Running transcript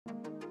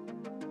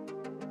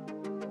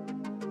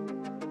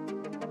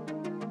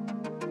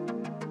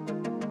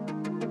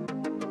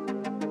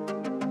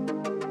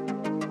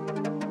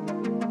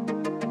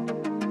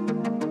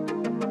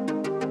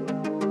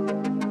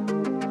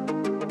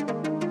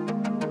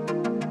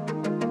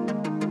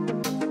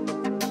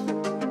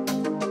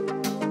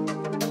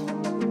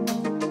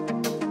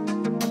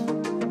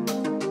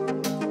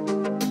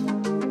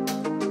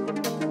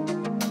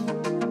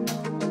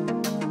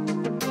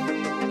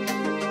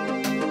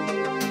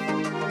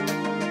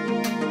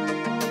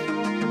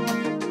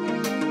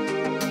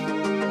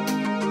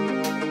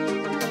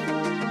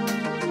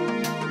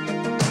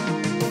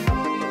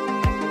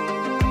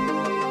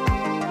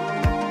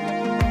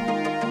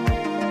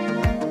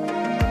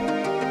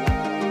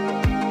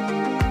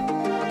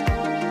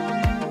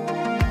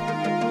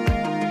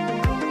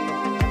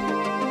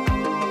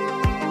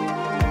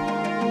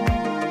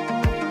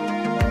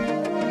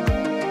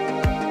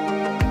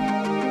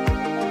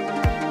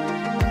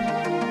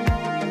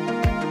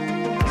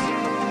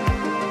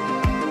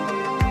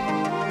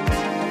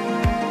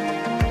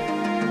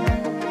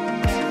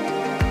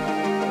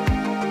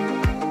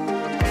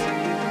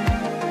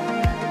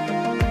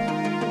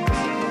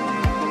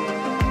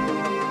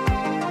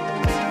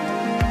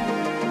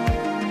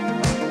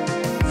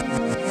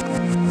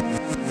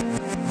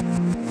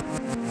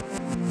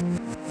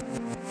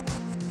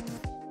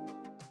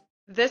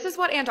This is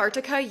what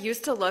Antarctica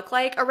used to look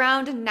like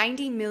around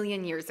 90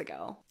 million years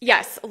ago.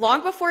 Yes,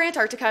 long before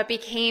Antarctica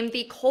became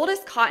the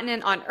coldest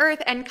continent on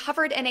Earth and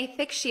covered in a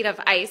thick sheet of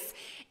ice,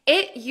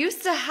 it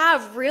used to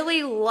have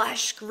really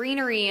lush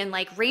greenery and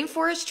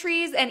rainforest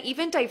trees and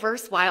even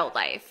diverse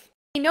wildlife.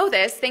 We know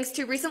this thanks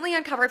to recently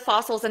uncovered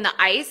fossils in the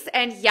ice,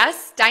 and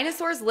yes,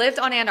 dinosaurs lived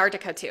on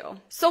Antarctica too.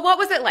 So what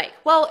was it like?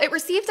 Well, it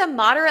received a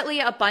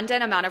moderately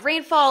abundant amount of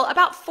rainfall,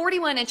 about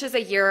 41 inches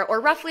a year, or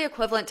roughly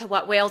equivalent to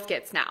what Wales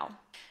gets now.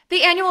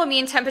 The annual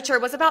mean temperature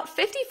was about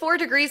 54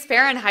 degrees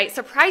Fahrenheit,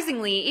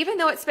 surprisingly, even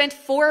though it spent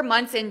 4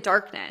 months in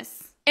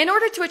darkness. In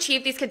order to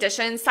achieve these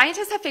conditions,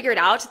 scientists have figured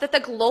out that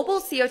the global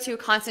CO2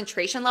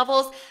 concentration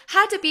levels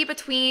had to be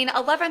between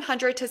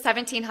 1,100 to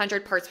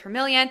 1,700 parts per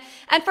million,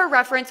 and for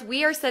reference,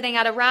 we are sitting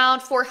at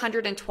around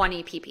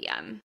 420 ppm.